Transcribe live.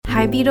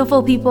Hi,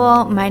 beautiful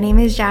people. My name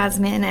is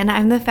Jasmine, and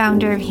I'm the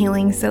founder of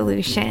Healing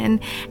Solution.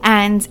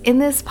 And in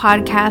this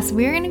podcast,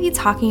 we're going to be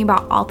talking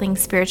about all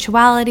things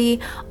spirituality,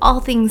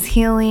 all things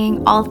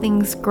healing, all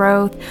things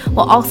growth.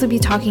 We'll also be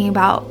talking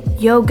about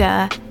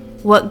yoga,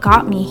 what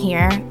got me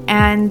here,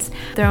 and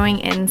throwing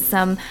in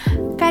some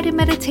guided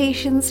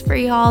meditations for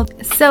y'all.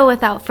 So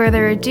without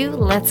further ado,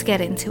 let's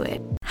get into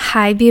it.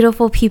 Hi,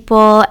 beautiful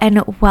people,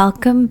 and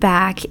welcome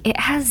back. It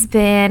has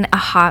been a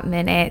hot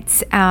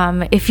minute.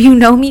 If you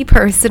know me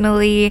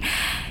personally,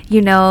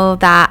 you know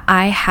that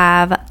I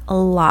have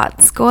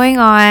lots going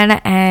on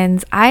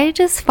and I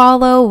just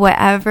follow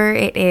whatever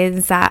it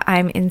is that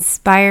I'm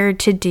inspired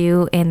to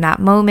do in that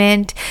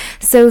moment.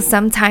 So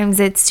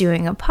sometimes it's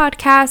doing a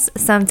podcast,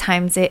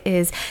 sometimes it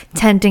is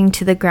tending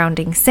to the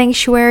grounding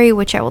sanctuary,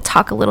 which I will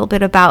talk a little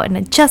bit about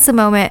in just a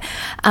moment,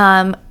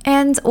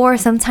 or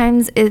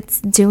sometimes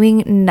it's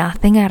doing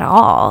nothing at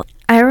all.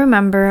 I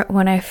remember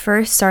when I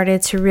first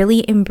started to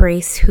really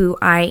embrace who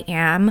I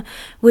am,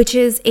 which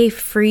is a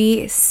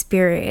free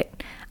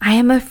spirit. I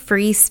am a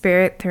free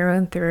spirit through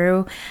and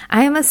through.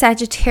 I am a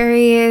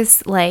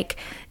Sagittarius,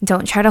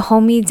 don't try to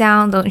hold me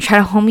down, don't try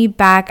to hold me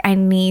back. I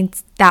need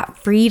that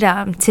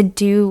freedom to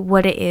do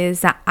what it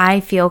is that I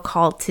feel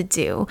called to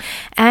do.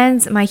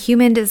 And my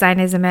human design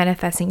is a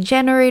manifesting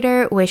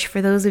generator, which for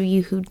those of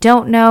you who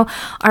don't know,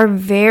 are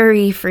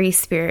very free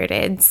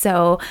spirited.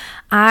 So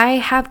I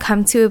have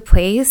come to a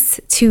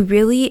place to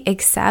really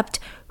accept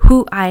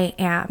who I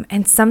am.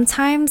 And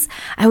sometimes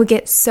I would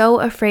get so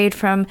afraid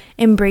from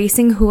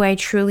embracing who I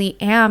truly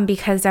am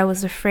because I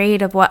was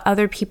afraid of what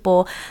other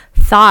people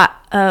thought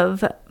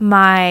of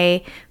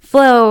my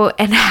flow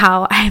and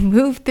how I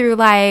move through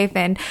life,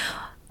 and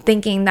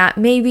thinking that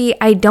maybe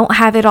I don't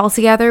have it all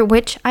together,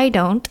 which I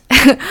don't.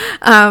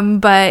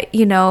 But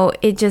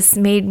it just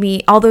made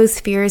me, all those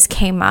fears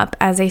came up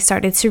as I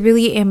started to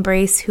really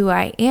embrace who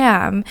I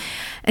am,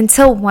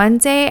 until one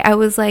day I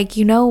was like,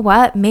 you know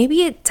what?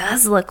 Maybe it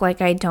does look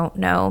like I don't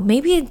know.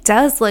 Maybe it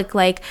does look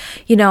like,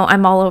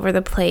 I'm all over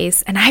the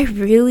place and I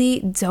really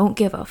don't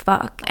give a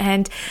fuck.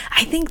 And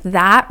I think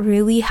that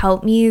really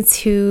helped me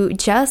to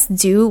just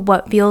do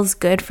what feels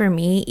good for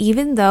me,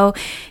 even though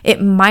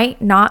it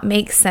might not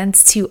make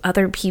sense to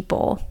other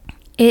people.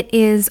 It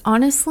is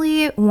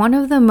honestly one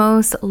of the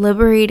most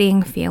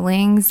liberating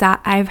feelings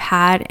that I've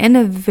had in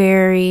a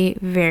very,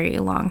 very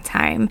long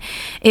time.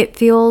 It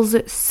feels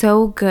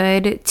so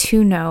good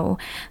to know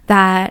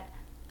that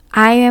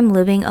I am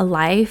living a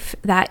life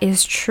that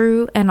is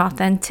true and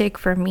authentic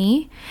for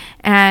me,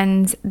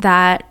 and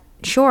that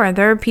sure,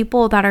 there are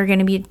people that are going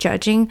to be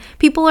judging.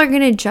 People are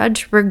going to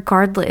judge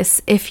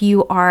regardless if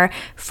you are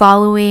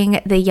following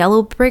the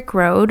yellow brick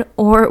road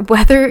or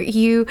whether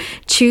you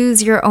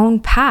choose your own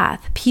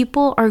path.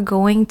 People are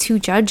going to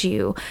judge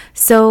you.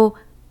 So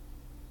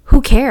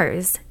who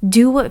cares?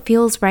 Do what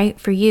feels right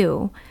for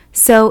you.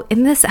 So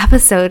in this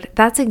episode,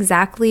 that's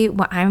exactly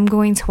what I'm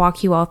going to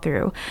walk you all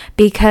through,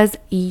 because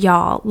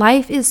y'all,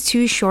 life is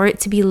too short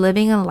to be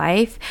living a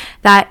life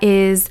that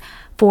is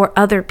for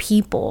other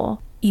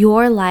people.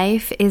 Your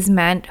life is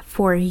meant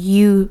for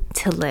you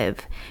to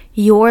live.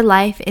 Your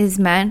life is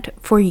meant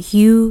for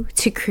you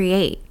to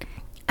create.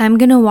 I'm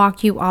going to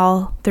walk you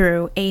all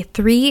through a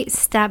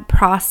 3-step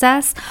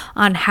process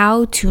on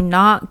how to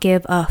not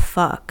give a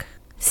fuck.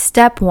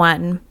 Step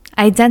 1,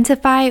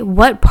 identify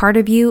what part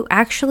of you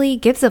actually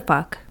gives a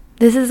fuck.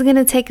 This is going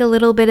to take a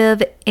little bit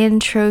of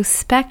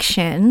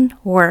introspection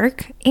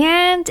work,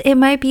 and it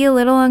might be a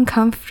little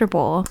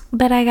uncomfortable,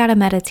 but I got a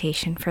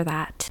meditation for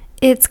that.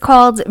 It's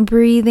called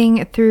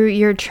Breathing Through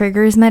Your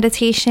Triggers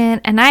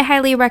meditation, and I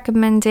highly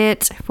recommend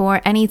it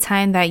for any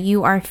time that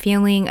you are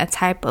feeling a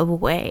type of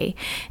way.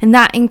 And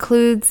that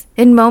includes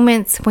in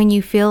moments when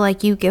you feel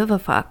like you give a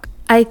fuck.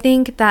 I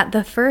think that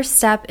the first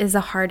step is the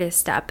hardest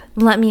step.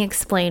 Let me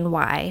explain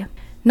why.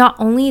 Not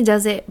only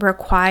does it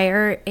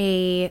require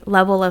a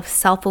level of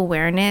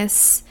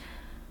self-awareness,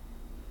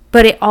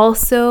 but it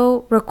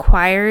also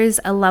requires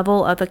a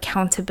level of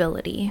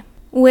accountability,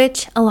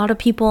 which a lot of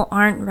people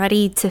aren't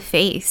ready to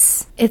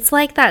face. It's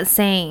like that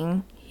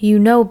saying, you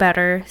know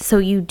better, so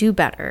you do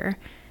better.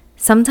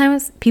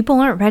 Sometimes people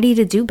aren't ready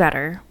to do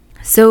better.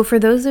 So for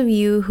those of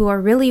you who are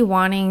really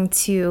wanting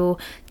to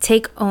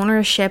take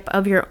ownership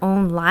of your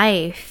own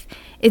life,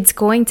 it's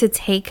going to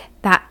take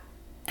that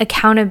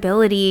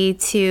accountability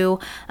to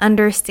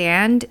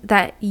understand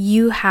that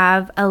you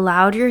have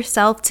allowed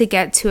yourself to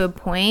get to a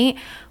point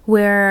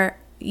where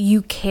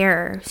you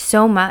care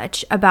so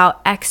much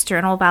about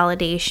external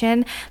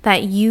validation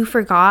that you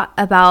forgot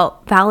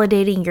about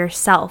validating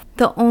yourself.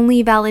 The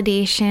only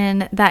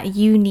validation that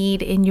you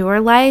need in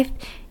your life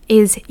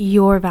is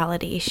your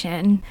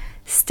validation.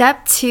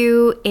 Step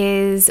 2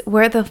 is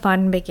where the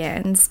fun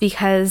begins,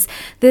 because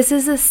this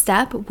is a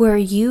step where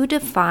you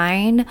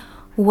define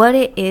what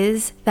it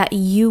is that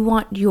you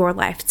want your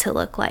life to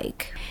look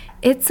like.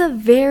 It's a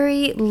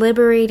very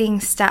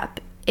liberating step,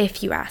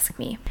 if you ask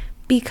me.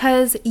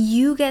 because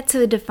you get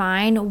to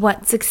define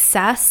what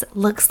success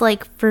looks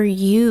like for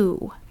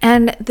you.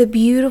 And the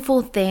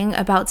beautiful thing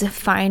about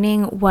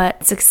defining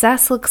what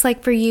success looks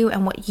like for you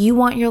and what you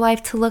want your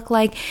life to look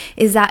like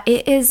is that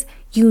it is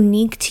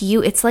unique to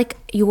you. It's like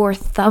your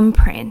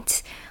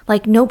thumbprint.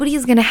 Like nobody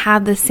is going to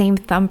have the same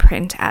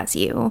thumbprint as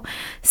you.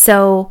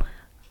 So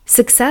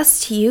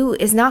success to you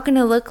is not going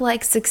to look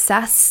like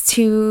success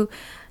to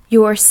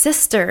your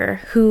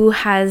sister who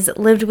has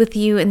lived with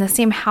you in the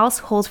same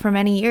household for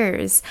many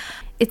years.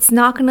 It's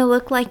not going to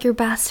look like your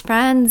best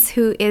friends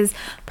who is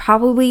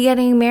probably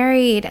getting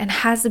married and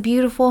has a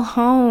beautiful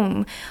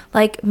home.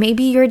 Like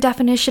maybe your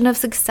definition of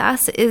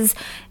success is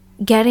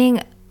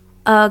getting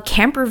a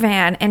camper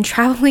van and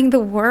traveling the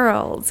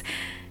world.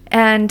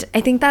 And I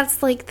think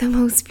that's like the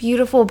most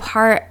beautiful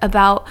part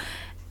about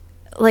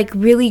like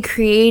really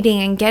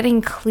creating and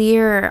getting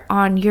clear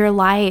on your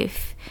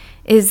life,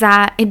 is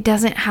that it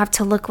doesn't have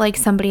to look like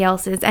somebody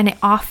else's, and it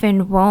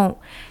often won't,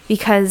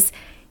 because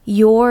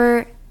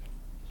your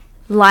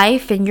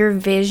life and your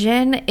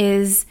vision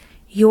is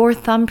your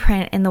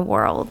thumbprint in the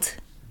world.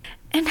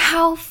 And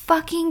how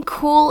fucking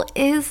cool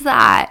is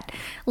that?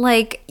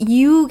 Like,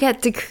 you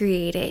get to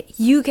create it.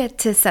 You get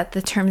to set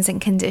the terms and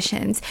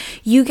conditions.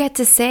 You get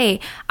to say,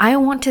 I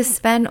want to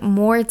spend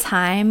more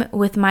time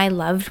with my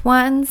loved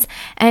ones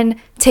and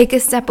take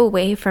a step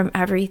away from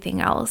everything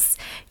else.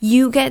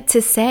 You get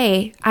to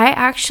say, I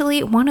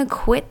actually want to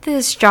quit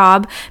this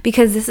job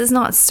because this is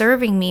not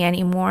serving me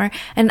anymore,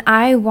 and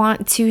I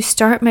want to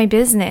start my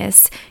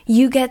business.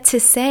 You get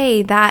to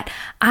say that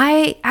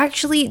I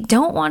actually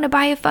don't want to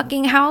buy a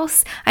fucking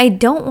house. I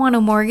don't want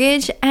a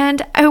mortgage,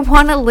 and I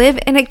want to live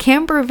in a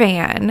camper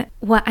van.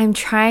 What I'm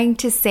trying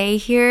to say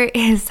here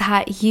is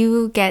that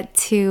you get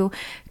to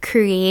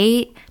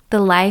create the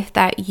life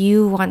that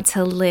you want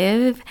to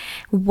live,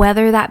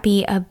 whether that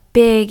be a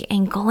big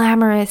and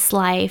glamorous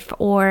life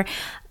or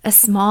a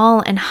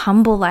small and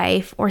humble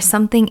life or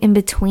something in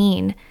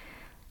between.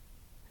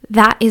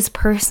 That is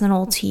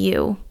personal to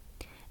you.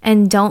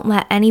 And don't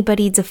let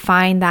anybody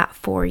define that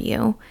for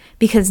you,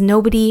 because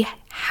nobody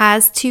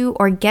has to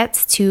or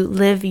gets to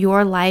live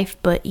your life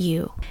but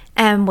you.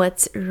 And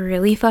what's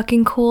really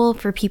fucking cool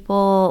for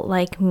people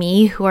like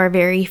me who are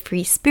very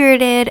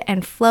free-spirited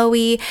and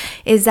flowy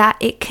is that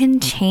it can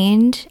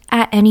change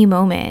at any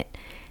moment.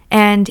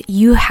 And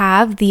you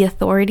have the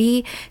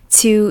authority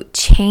to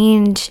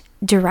change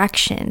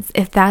directions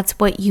if that's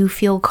what you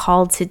feel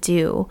called to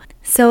do.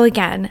 So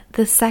again,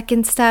 the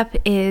second step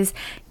is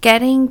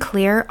getting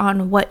clear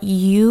on what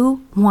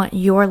you want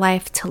your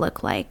life to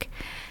look like.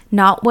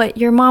 Not what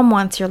your mom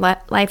wants your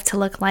life to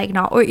look like,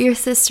 not what your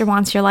sister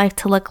wants your life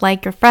to look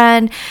like, your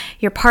friend,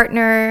 your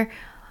partner,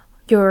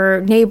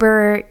 your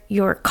neighbor,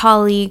 your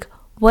colleague.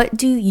 What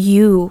do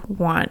you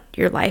want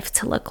your life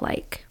to look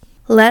like?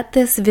 Let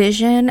this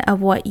vision of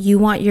what you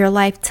want your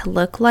life to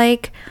look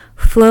like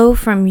flow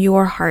from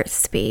your heart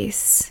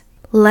space.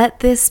 Let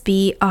this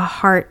be a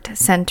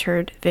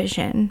heart-centered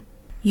vision.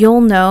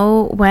 You'll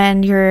know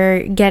when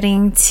you're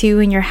getting too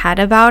in your head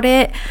about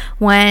it,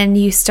 when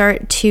you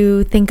start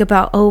to think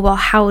about, oh, well,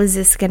 how is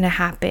this going to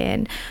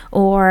happen?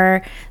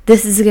 Or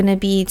this is going to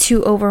be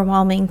too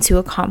overwhelming to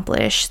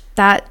accomplish.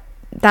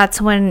 That's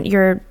when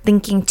you're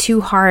thinking too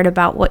hard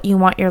about what you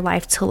want your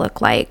life to look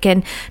like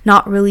and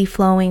not really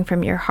flowing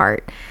from your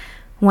heart.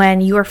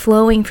 When you are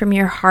flowing from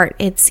your heart,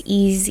 it's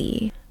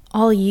easy.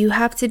 All you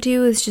have to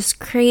do is just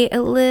create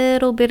a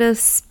little bit of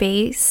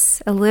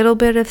space, a little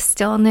bit of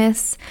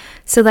stillness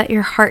so that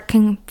your heart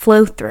can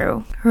flow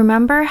through.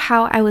 Remember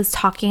how I was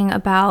talking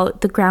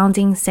about the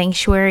grounding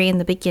sanctuary in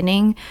the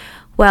beginning?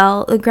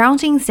 Well, the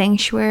grounding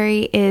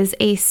sanctuary is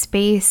a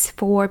space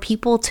for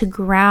people to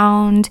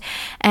ground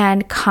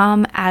and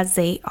come as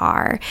they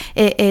are.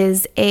 It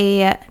is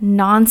a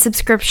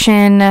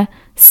non-subscription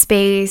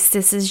space.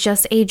 This is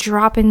just a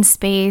drop-in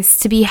space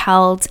to be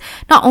held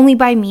not only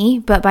by me,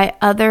 but by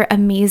other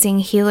amazing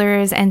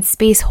healers and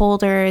space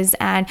holders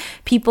and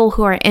people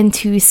who are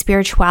into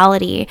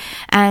spirituality.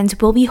 And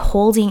we'll be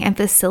holding and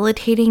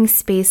facilitating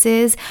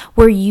spaces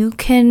where you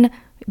can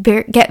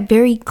get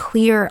very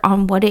clear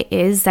on what it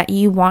is that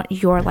you want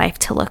your life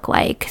to look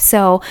like.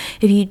 So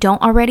if you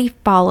don't already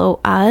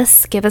follow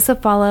us, give us a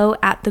follow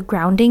at The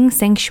Grounding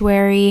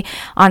Sanctuary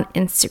on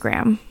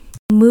Instagram.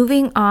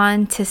 Moving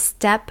on to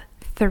step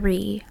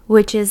 3,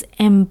 which is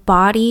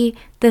embody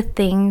the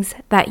things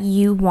that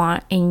you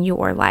want in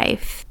your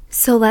life.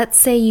 So let's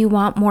say you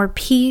want more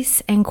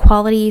peace and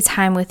quality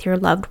time with your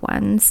loved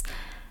ones.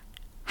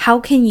 How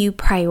can you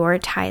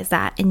prioritize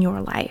that in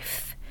your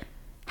life?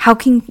 How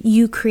can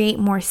you create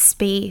more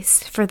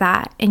space for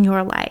that in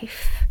your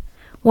life?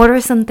 What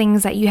are some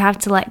things that you have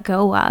to let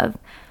go of?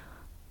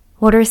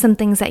 What are some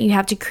things that you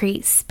have to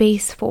create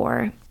space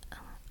for?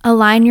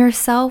 Align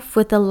yourself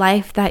with the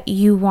life that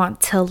you want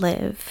to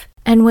live.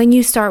 And when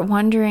you start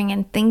wondering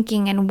and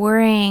thinking and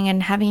worrying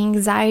and having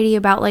anxiety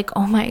about like,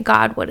 oh my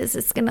God, what is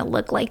this going to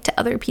look like to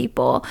other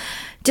people?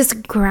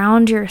 Just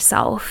ground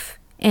yourself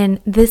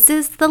in this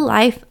is the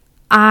life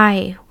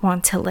I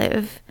want to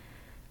live.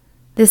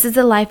 This is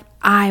the life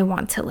I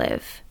want to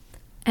live.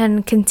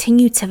 and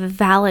continue to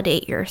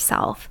validate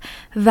yourself,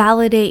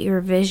 validate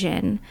your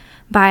vision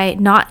by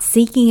not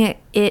seeking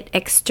it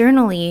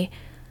externally,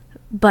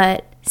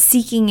 but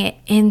seeking it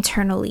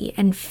internally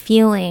and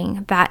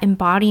feeling that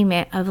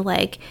embodiment of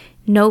like,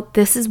 nope,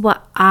 this is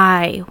what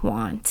I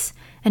want.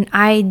 And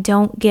I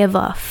don't give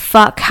a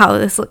fuck how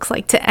this looks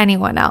like to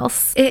anyone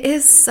else. It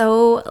is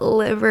so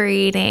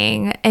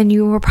liberating. And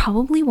you were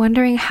probably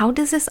wondering, how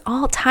does this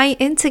all tie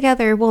in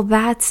together? Well,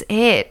 that's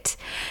it.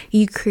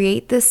 You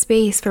create this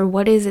space for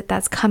what is it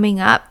that's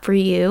coming up for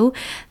you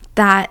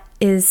that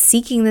is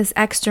seeking this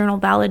external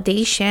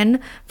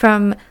validation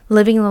from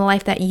living the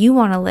life that you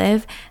want to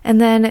live. And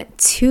then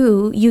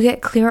 2, you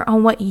get clear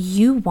on what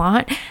you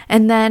want.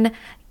 And then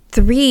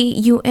 3,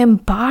 you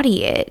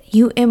embody it.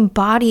 You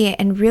embody it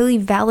and really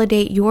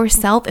validate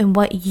yourself and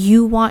what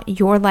you want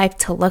your life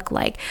to look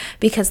like.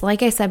 Because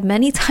like I said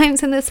many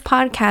times in this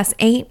podcast,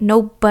 ain't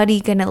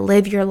nobody gonna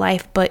live your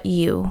life but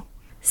you.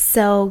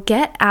 So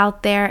get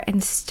out there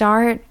and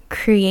start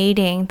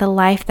creating the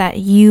life that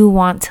you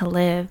want to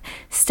live.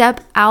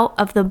 Step out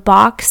of the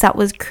box that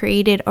was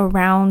created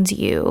around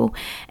you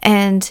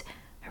and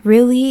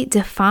really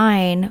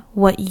define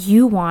what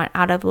you want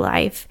out of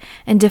life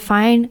and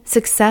define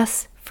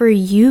success for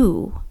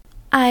you.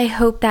 I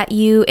hope that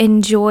you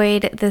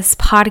enjoyed this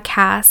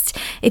podcast.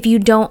 If you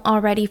don't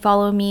already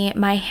follow me,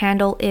 my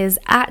handle is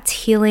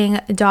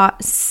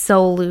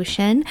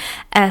 @healing.solution.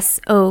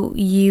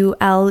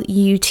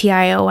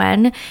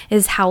 SOULUTION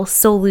is how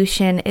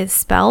solution is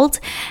spelled.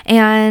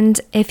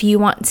 And if you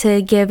want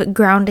to give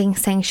Grounding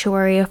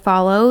Sanctuary a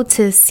follow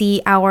to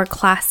see our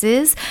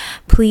classes,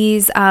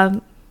 please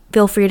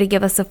feel free to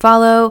give us a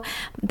follow.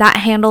 That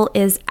handle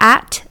is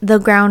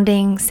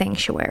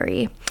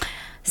 @thegroundingsanctuary.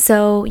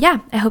 So yeah,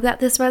 I hope that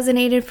this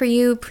resonated for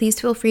you. Please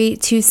feel free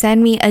to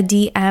send me a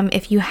DM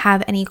if you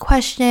have any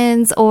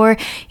questions or,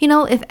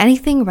 if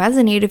anything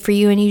resonated for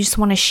you and you just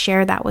want to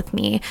share that with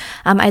me.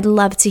 I'd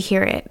love to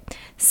hear it.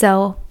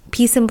 So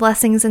peace and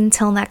blessings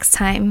until next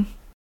time.